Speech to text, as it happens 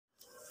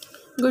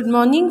Good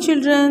morning,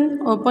 children.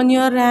 Open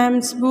your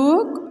Ram's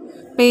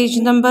book, page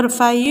number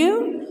 5.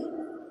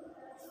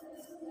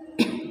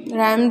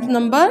 Ram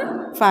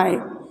number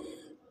 5.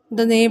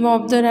 The name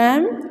of the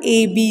Ram,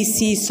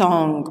 ABC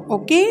song.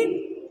 Okay.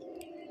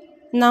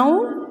 Now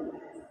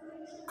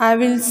I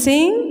will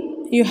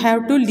sing. You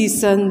have to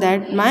listen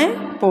that my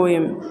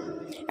poem,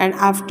 and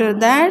after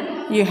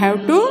that you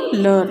have to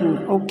learn.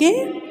 Okay.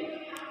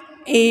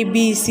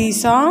 ABC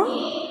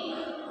song.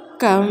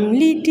 Come,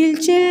 little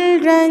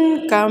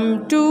children,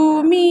 come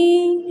to me.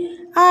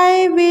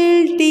 I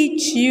will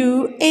teach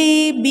you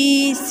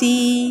ABC.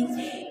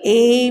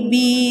 A,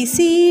 B,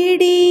 C,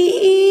 D,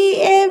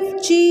 E,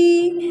 F,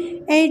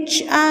 G,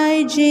 H,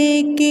 I,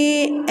 J,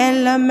 K,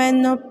 L, M,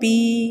 N, O, P.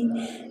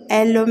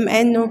 L, M,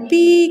 N, O,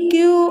 P,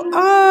 Q,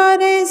 R,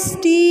 S,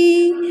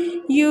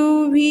 T,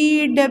 U,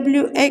 V,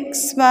 W,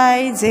 X,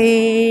 Y, Z.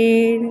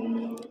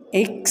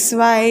 X,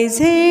 Y,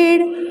 Z,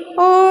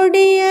 oh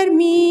dear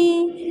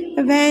me,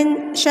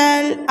 when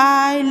shall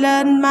I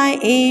learn my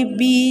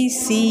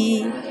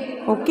ABC?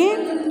 Okay,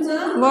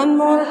 one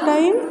more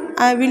time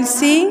I will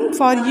sing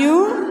for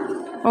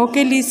you.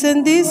 Okay,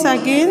 listen this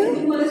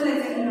again.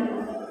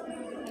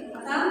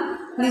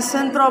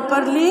 Listen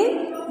properly.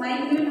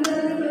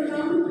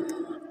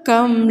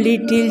 Come,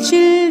 little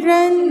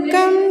children,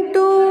 come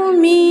to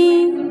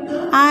me.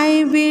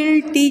 I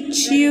will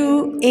teach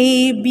you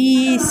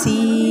ABC.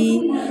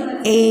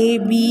 A,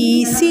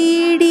 B,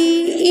 C, D,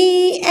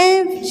 E,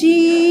 F,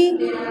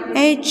 G,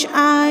 H,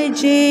 I,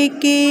 J,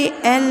 K,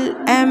 L,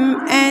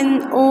 M,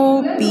 N,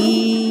 O,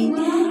 P.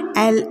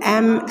 L,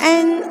 M,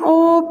 N,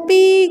 O,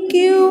 P,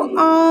 Q,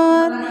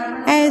 R,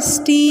 S,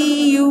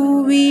 T,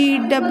 U,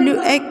 V, W,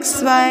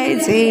 X, Y,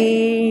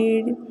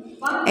 Z.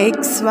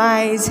 X,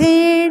 Y,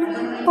 Z,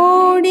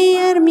 oh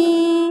dear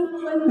me,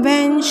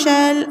 when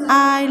shall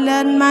I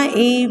learn my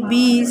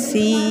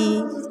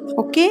ABC?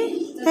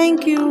 Okay,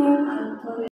 thank you.